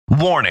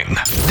Warning,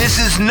 this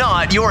is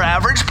not your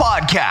average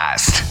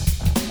podcast.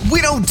 We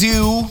don't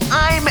do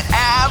I'm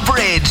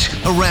average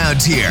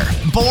around here.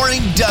 Boring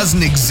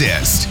doesn't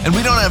exist, and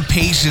we don't have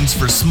patience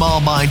for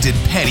small-minded,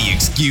 petty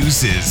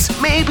excuses.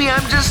 Maybe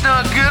I'm just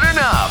not good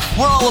enough.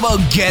 We're all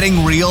about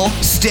getting real,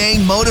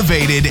 staying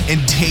motivated,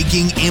 and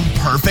taking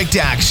imperfect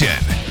action.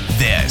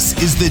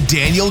 This is the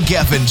Daniel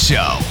Geffen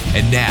Show.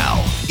 And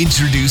now,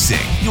 introducing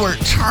your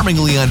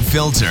charmingly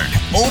unfiltered,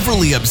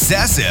 overly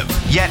obsessive,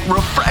 yet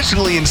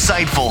refreshingly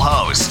insightful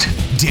host,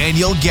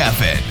 Daniel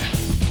Geffen.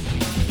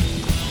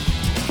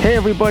 Hey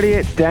everybody,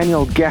 it's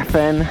Daniel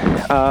Geffen,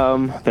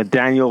 the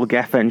Daniel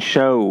Geffen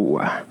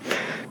Show.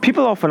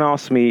 People often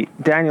ask me,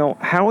 Daniel,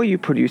 how are you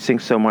producing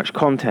so much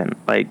content?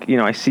 Like,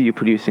 I see you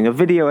producing a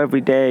video every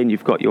day, and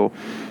you've got your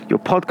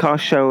podcast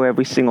show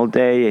every single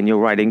day, and you're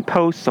writing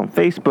posts on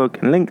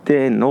Facebook and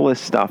LinkedIn and all this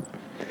stuff.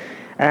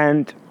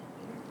 And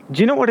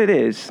do you know what it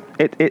is?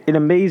 It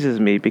amazes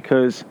me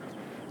because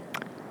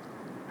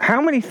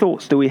how many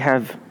thoughts do we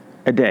have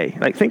a day?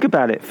 Like, think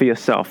about it for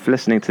yourself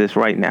listening to this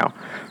right now,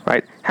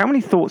 right? How many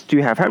thoughts do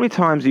you have? How many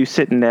times are you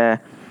sitting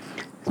there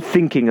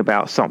thinking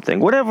about something,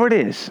 whatever it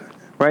is,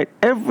 right?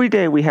 Every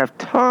day we have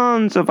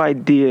tons of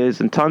ideas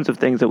and tons of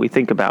things that we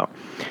think about.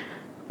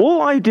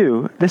 All I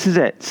do, this is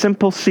it,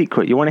 simple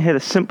secret. You want to hear the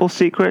simple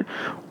secret?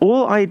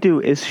 All I do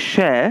is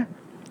share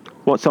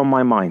what's on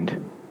my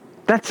mind.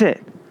 That's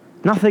it.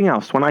 Nothing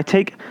else. When I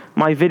take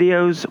my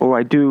videos or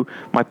I do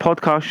my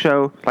podcast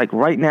show, like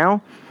right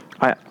now,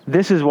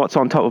 this is what's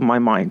on top of my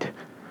mind.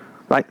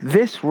 Like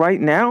this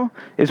right now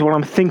is what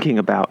I'm thinking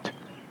about.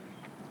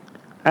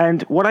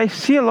 And what I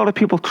see a lot of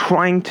people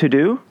trying to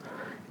do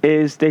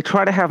is they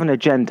try to have an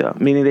agenda,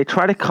 meaning they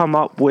try to come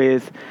up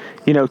with,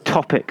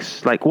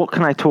 topics, like what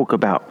can I talk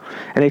about?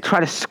 And they try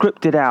to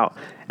script it out,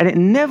 and it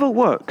never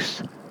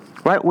works,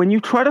 right? When you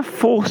try to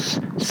force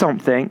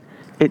something,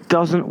 it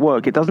doesn't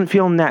work. It doesn't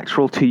feel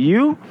natural to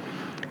you,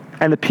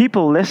 and the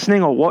people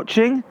listening or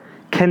watching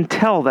can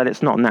tell that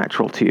it's not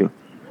natural to you.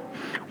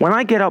 When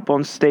I get up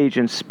on stage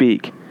and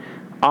speak,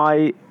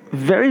 I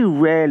very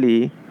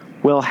rarely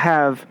will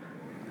have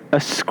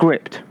a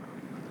script.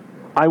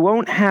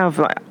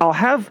 I'll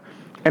have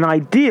an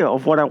idea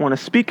of what I want to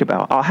speak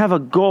about. I'll have a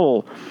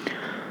goal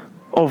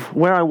of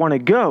where I want to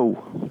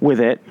go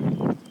with it,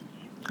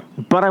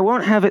 but I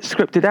won't have it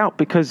scripted out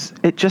because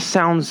it just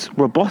sounds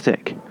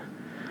robotic,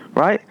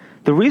 right?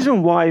 The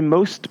reason why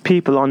most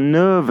people are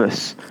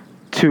nervous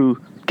to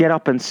get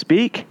up and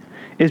speak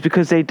is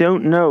because they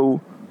don't know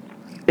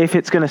if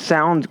it's going to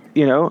sound,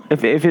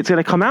 if it's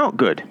going to come out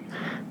good.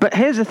 But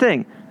here's the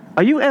thing.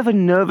 Are you ever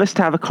nervous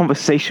to have a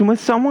conversation with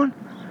someone?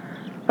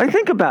 Like,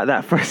 think about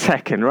that for a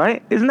second,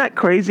 right? Isn't that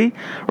crazy,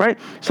 right?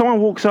 Someone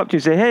walks up to you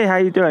and say, hey, how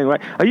you doing,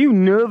 right? Are you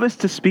nervous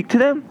to speak to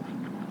them,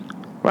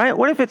 right?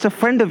 What if it's a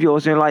friend of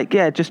yours and you're like,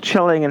 yeah, just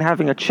chilling and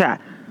having a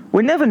chat?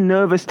 We're never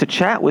nervous to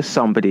chat with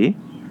somebody.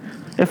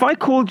 If I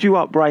called you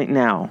up right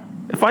now,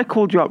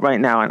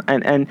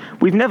 and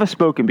we've never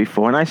spoken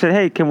before, and I said,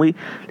 hey, can we,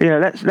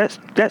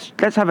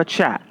 let's have a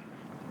chat.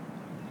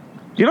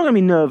 You're not going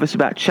to be nervous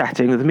about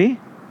chatting with me,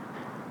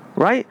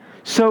 right?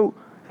 So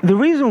the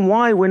reason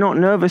why we're not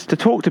nervous to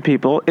talk to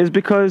people is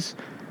because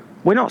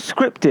we're not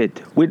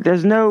scripted.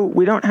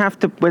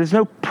 There's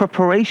no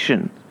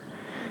preparation.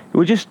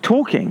 We're just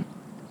talking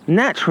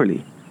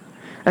naturally.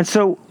 And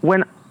so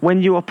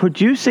when you are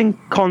producing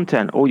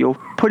content or you're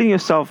putting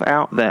yourself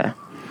out there,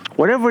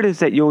 whatever it is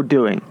that you're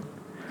doing,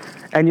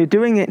 and you're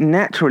doing it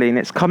naturally, and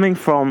it's coming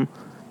from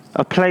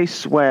a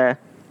place where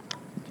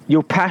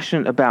you're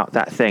passionate about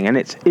that thing, and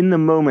it's in the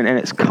moment, and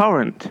it's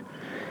current,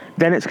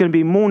 then it's going to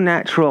be more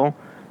natural,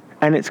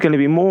 and it's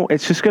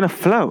just going to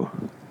flow.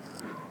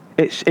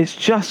 It's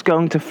just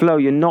going to flow.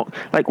 You're not,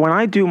 like when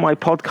I do my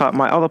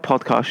other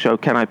podcast show,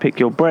 Can I Pick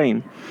Your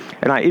Brain?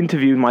 And I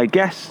interview my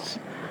guests,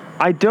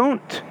 I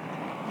don't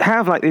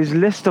have like this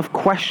list of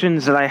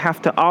questions that I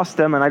have to ask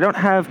them, and I don't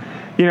have,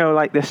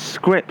 like this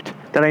script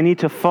that I need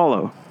to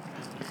follow.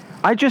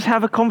 I just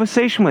have a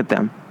conversation with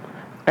them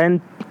and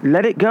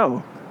let it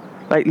go.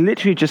 Like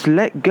literally just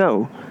let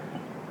go.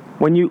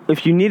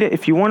 If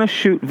you want to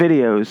shoot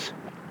videos,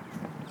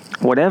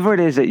 whatever it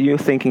is that you're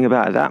thinking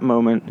about at that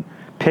moment,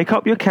 pick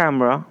up your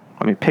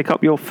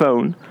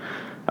phone,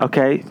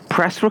 okay,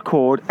 press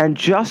record, and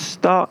just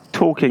start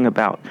talking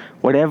about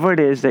whatever it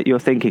is that you're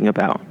thinking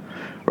about,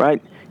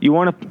 right? You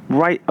want to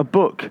write a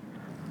book.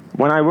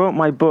 When I wrote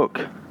my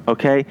book,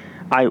 okay,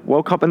 I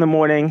woke up in the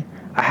morning,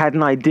 I had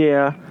an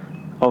idea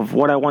of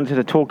what I wanted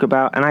to talk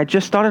about, and I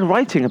just started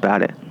writing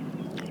about it.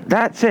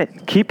 That's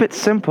it. Keep it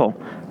simple.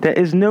 There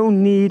is no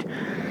need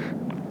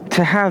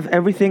to have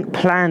everything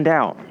planned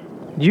out.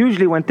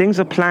 Usually when things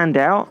are planned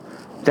out,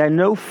 they're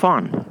no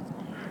fun.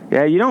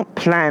 Yeah, you don't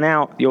plan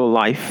out your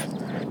life.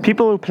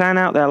 People who plan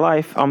out their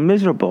life are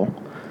miserable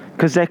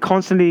because they're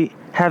constantly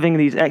having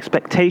these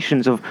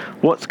expectations of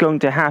what's going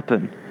to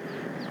happen.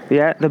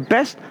 Yeah,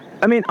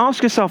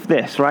 ask yourself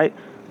this, right?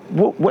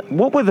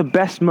 What were the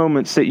best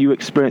moments that you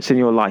experienced in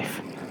your life?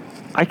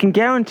 I can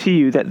guarantee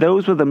you that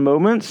those were the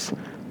moments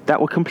that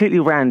were completely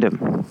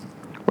random,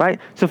 right?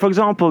 So for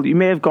example, you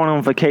may have gone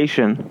on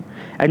vacation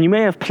and you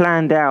may have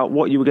planned out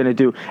what you were going to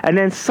do, and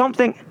then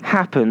something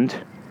happened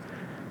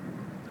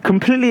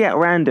completely at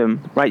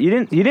random, right?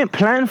 You didn't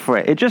plan for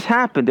it. It just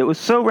happened. It was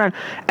so random.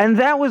 And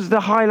that was the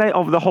highlight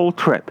of the whole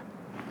trip.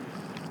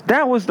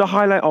 That was the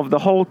highlight of the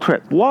whole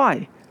trip.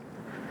 Why?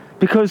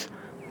 Because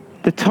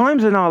the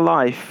times in our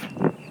life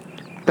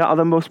that are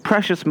the most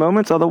precious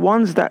moments are the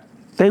ones that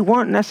they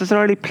weren't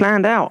necessarily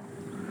planned out.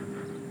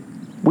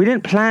 We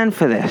didn't plan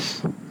for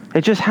this.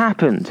 It just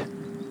happened.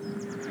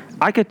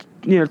 I could,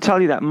 tell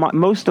you that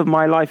most of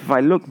my life, if I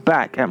look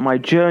back at my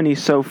journey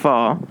so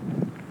far,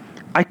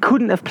 I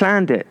couldn't have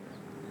planned it.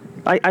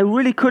 I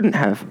really couldn't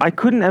have. I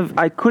couldn't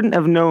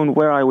have known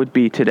where I would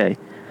be today.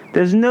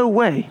 There's no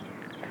way.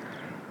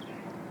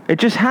 It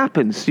just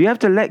happens. You have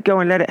to let go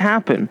and let it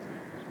happen.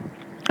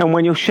 And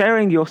when you're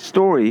sharing your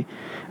story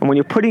and when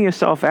you're putting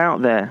yourself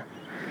out there,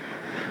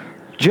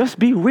 just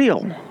be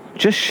real.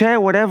 Just share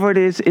whatever it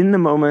is in the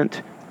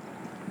moment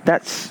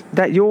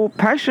that you're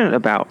passionate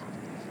about.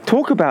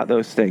 Talk about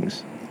those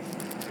things.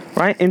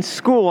 Right? In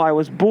school, I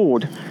was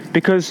bored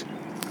because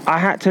I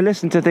had to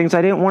listen to things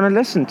I didn't want to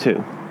listen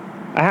to.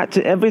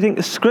 Everything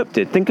is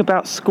scripted. Think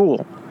about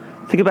school.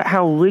 Think about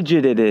how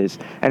rigid it is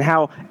and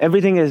how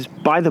everything is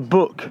by the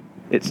book.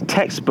 It's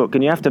textbook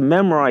and you have to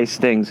memorize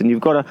things and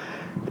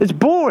it's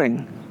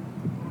boring.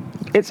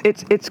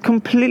 It's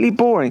completely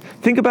boring.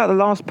 Think about the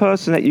last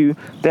person that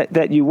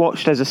you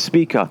watched as a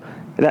speaker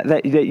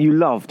that you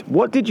loved.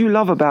 What did you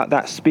love about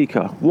that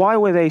speaker? Why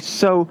were they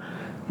so...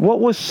 What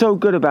was so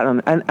good about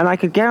them? And I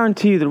could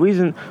guarantee you the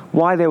reason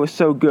why they were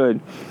so good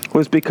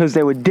was because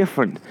they were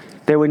different.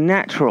 They were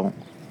natural.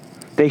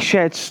 They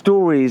shared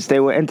stories. They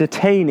were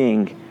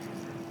entertaining.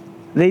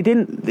 It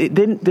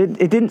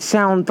didn't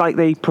sound like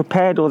they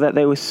prepared or that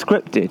they were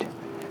scripted.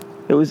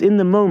 It was in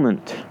the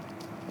moment.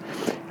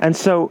 And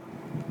so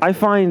I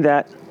find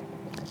that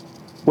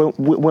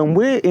when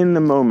we're in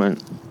the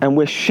moment and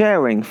we're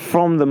sharing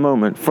from the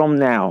moment, from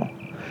now,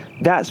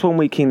 that's when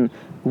we can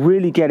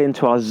really get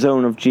into our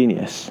zone of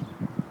genius,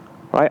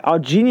 right? Our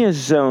genius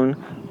zone,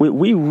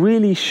 we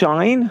really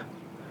shine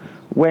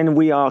when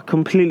we are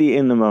completely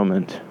in the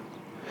moment.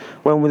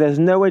 When there's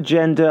no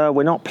agenda,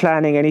 we're not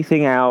planning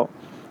anything out,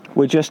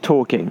 we're just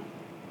talking.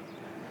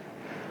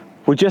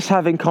 We're just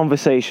having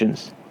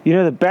conversations.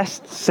 The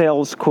best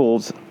sales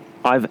calls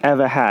I've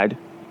ever had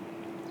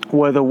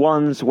were the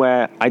ones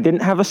where I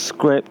didn't have a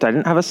script, I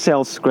didn't have a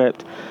sales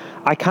script,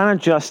 I kind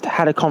of just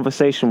had a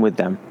conversation with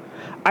them.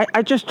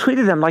 I just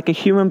treated them like a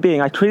human being.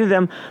 I treated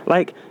them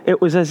like it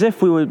was as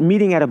if we were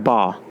meeting at a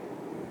bar.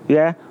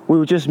 Yeah? We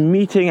were just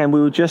meeting and we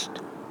were just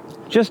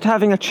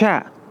having a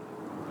chat.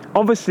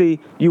 Obviously,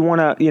 you want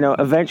to,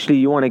 eventually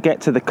you want to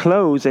get to the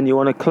close and you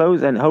want to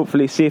close and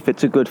hopefully see if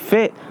it's a good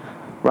fit,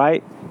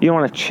 right? You don't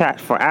want to chat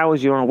for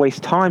hours. You don't want to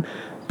waste time.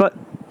 But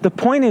the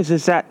point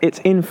is that it's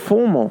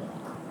informal.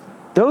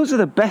 Those are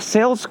the best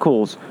sales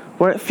calls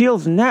where it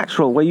feels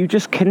natural, where you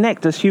just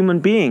connect as human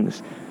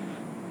beings.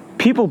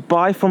 People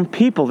buy from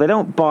people. They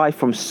don't buy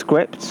from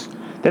scripts.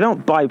 They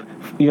don't buy,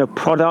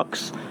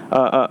 products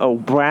or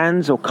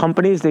brands or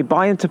companies. They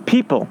buy into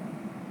people.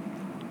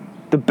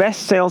 The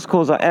best sales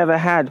calls I ever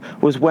had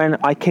was when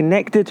I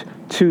connected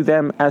to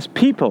them as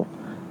people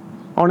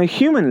on a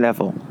human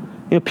level.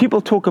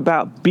 People talk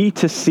about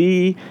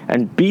B2C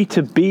and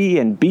B2B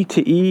and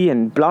B2E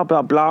and blah,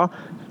 blah, blah.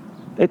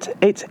 It's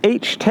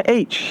H to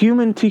H,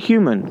 human to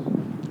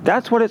human.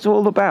 That's what it's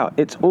all about.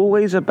 It's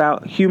always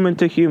about human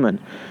to human.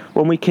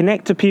 When we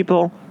connect to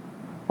people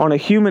on a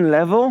human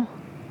level,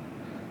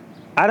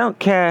 I don't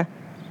care,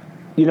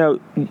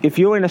 if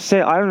you're in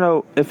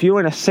if you're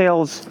in a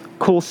sales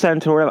call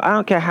center or whatever, I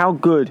don't care how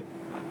good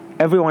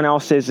everyone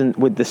else is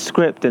with the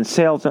script and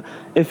sales.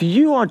 If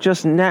you are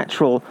just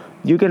natural,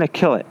 you're going to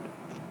kill it.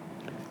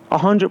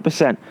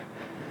 100%.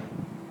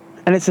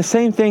 And it's the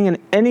same thing in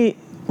any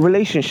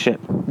relationship.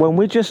 When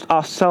we're just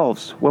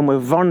ourselves, when we're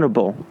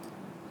vulnerable,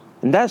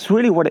 and that's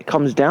really what it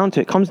comes down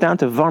to. It comes down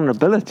to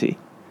vulnerability.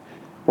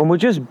 When we're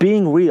just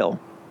being real,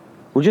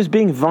 we're just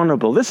being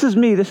vulnerable. This is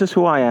me, this is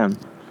who I am.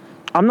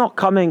 I'm not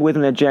coming with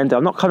an agenda,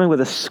 I'm not coming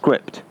with a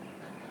script.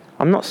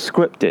 I'm not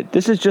scripted.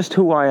 This is just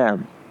who I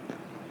am.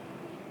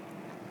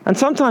 And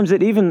sometimes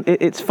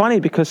it's funny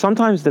because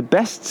sometimes the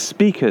best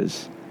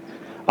speakers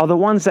are the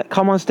ones that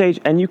come on stage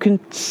and you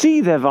can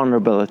see their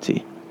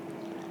vulnerability.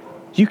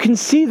 You can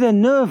see they're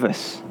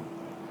nervous.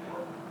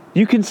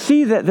 You can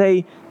see that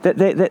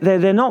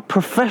they're not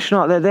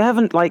professional. They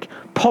haven't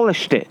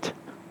polished it.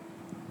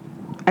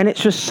 And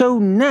it's just so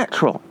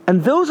natural.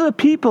 And those are the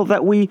people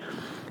that we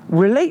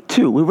relate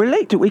to.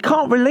 We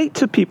can't relate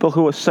to people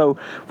who are so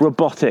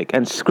robotic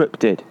and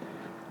scripted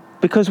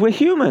because we're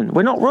human.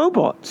 We're not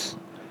robots.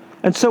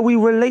 And so we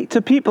relate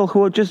to people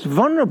who are just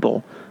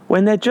vulnerable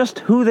when they're just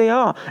who they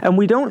are. And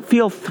we don't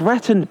feel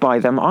threatened by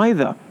them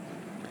either.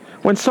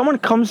 When someone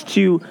comes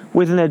to you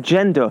with an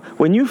agenda,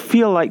 when you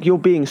feel like you're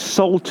being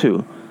sold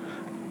to,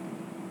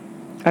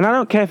 and I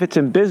don't care if it's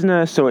in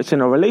business or it's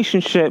in a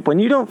relationship, when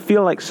you don't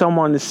feel like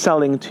someone is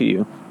selling to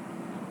you,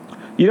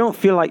 you don't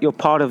feel like you're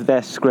part of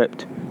their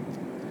script,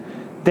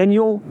 then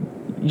your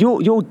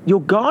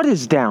guard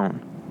is down.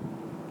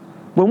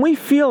 When we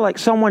feel like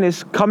someone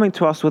is coming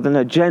to us with an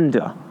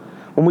agenda,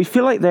 when we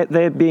feel like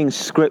they're being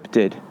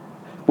scripted,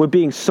 we're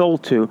being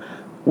sold to,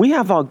 we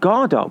have our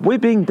guard up. We're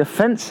being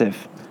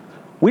defensive.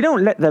 We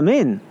don't let them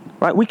in,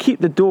 right? We keep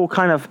the door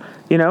kind of,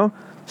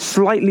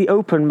 slightly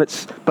open,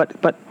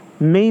 but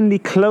mainly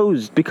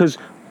closed, because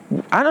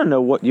I don't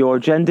know what your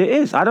agenda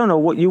is. I don't know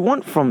what you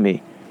want from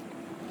me.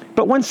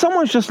 But when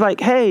someone's just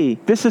like, hey,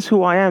 this is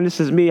who I am, this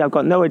is me, I've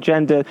got no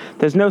agenda,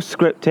 there's no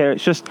script here,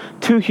 it's just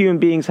two human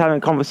beings having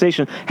a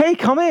conversation. Hey,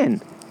 come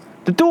in.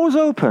 The door's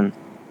open.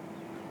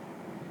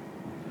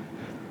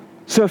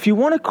 So if you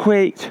want to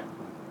create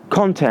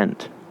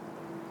content,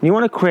 you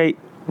want to create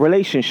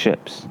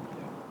relationships,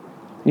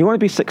 you want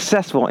to be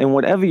successful in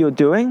whatever you're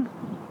doing,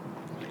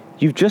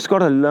 you've just got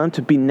to learn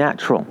to be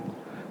natural.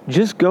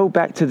 Just go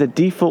back to the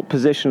default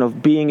position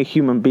of being a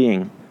human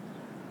being.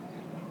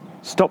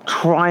 Stop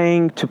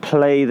trying to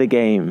play the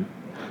game.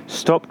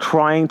 Stop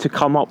trying to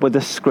come up with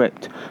a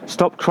script.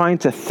 Stop trying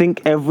to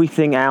think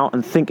everything out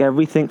and think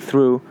everything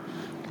through.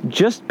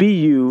 Just be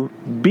you,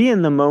 be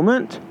in the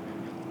moment,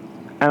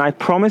 and I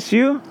promise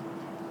you,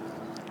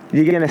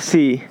 you're going to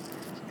see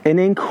an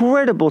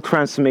incredible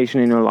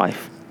transformation in your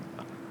life.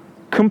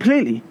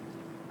 Completely.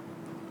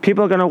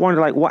 People are going to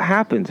wonder, what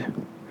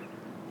happened?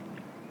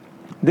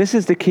 This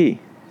is the key.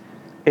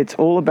 It's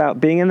all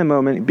about being in the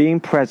moment, being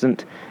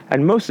present,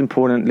 and most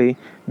importantly,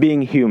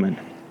 being human.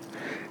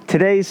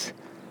 Today's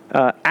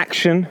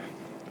action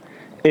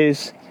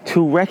is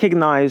to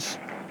recognize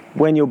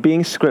when you're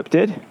being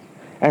scripted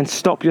and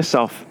stop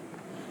yourself.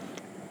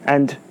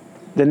 And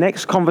the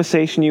next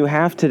conversation you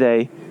have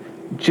today,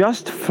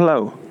 just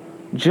flow.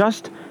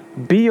 Just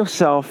be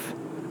yourself,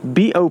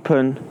 be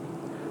open,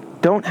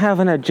 don't have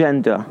an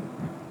agenda,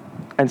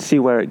 and see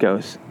where it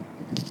goes.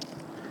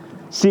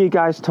 See you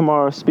guys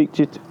tomorrow. Speak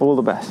to you. All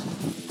the best.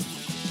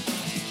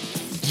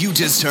 You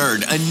just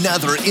heard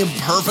another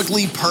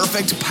imperfectly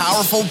perfect,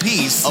 powerful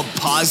piece of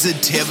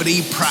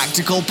positivity,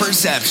 practical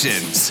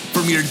perceptions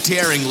from your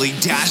daringly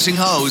dashing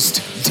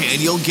host,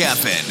 Daniel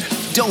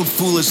Geffen. Don't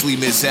foolishly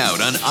miss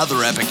out on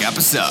other epic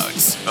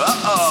episodes.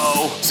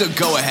 So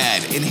go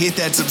ahead and hit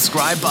that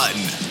subscribe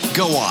button.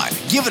 Go on,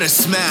 give it a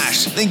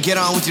smash, then get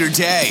on with your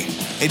day.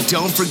 And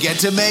don't forget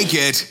to make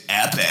it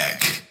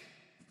epic.